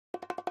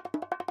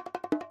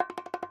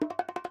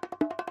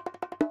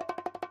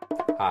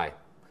Hi,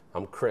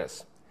 I'm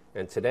Chris,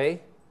 and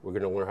today we're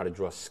going to learn how to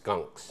draw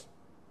skunks.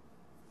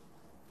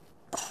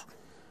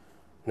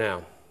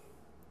 Now,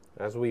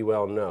 as we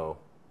well know,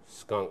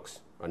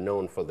 skunks are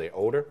known for their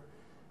odor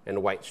and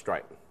the white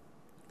stripe.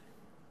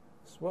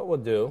 So what we'll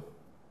do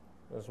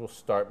is we'll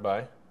start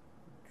by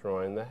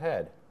drawing the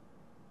head.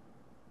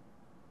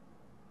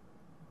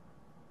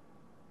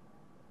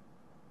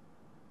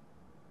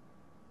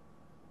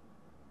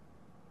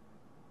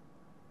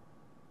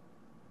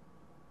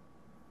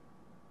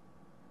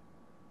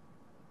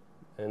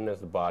 And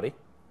there's the body.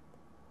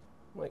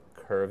 Might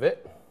curve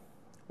it,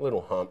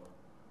 little hump,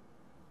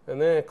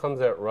 and then it comes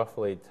out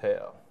roughly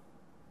tail.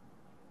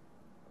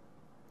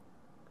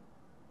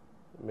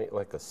 Make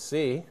like a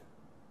C,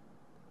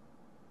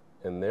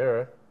 and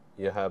there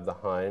you have the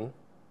hind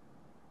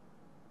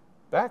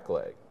back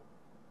leg,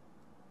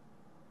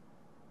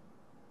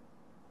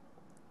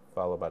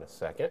 followed by the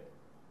second,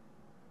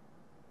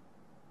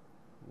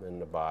 and then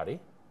the body.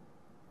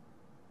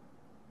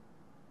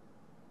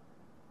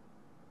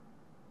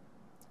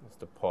 It's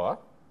the paw,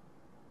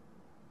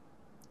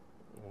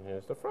 and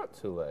here's the front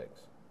two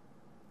legs.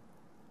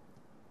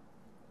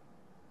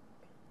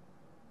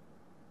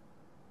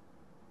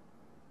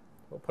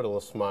 We'll put a little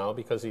smile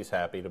because he's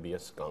happy to be a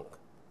skunk.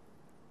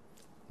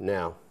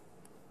 Now,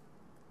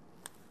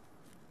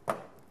 we'll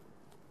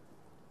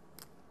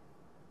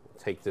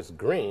take this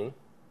green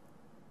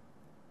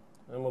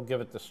and we'll give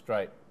it the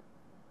stripe.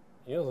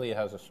 Usually it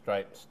has a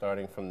stripe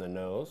starting from the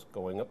nose,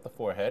 going up the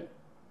forehead,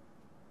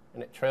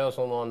 and it trails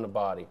along the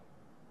body.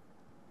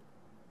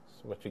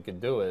 So what you could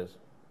do is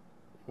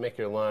make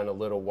your line a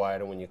little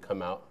wider when you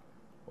come out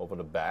over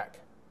the back.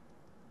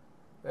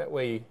 That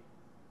way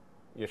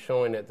you're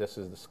showing that this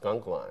is the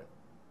skunk line.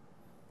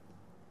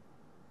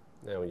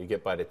 Now when you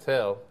get by the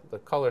tail, the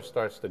color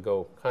starts to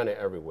go kind of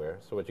everywhere.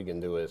 So what you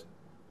can do is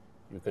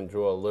you can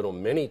draw a little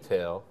mini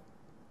tail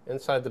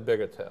inside the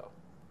bigger tail,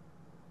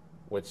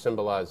 which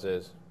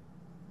symbolizes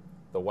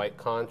the white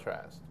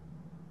contrast.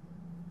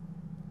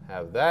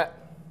 Have that.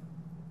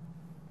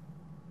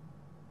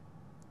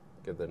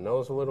 Give the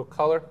nose a little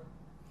color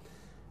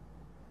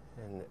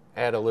and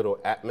add a little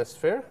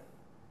atmosphere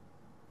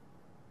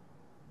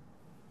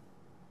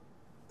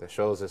that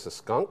shows it's a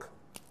skunk.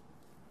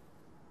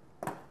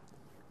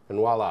 And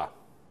voila,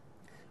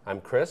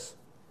 I'm Chris,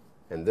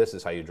 and this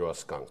is how you draw a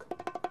skunk.